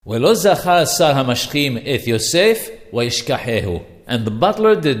ולא זכר שר המשחים את יוסף וישכחהו. And the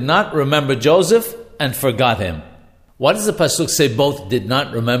butler did not remember Joseph and forgot him. Why does the pasuk say both did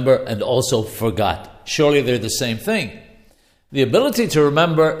not remember and also forgot? Surely they're the same thing. The ability to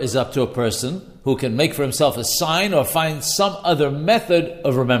remember is up to a person who can make for himself a sign or find some other method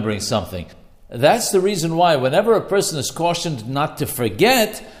of remembering something. That's the reason why whenever a person is cautioned not to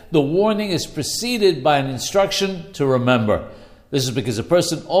forget, the warning is preceded by an instruction to remember. This is because a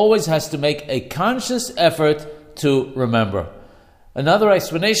person always has to make a conscious effort to remember. Another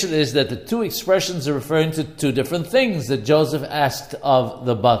explanation is that the two expressions are referring to two different things that Joseph asked of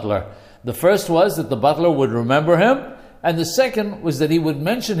the butler. The first was that the butler would remember him, and the second was that he would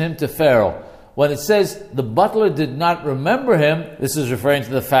mention him to Pharaoh. When it says the butler did not remember him, this is referring to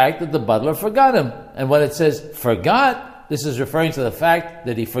the fact that the butler forgot him. And when it says forgot, this is referring to the fact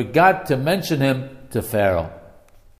that he forgot to mention him to Pharaoh.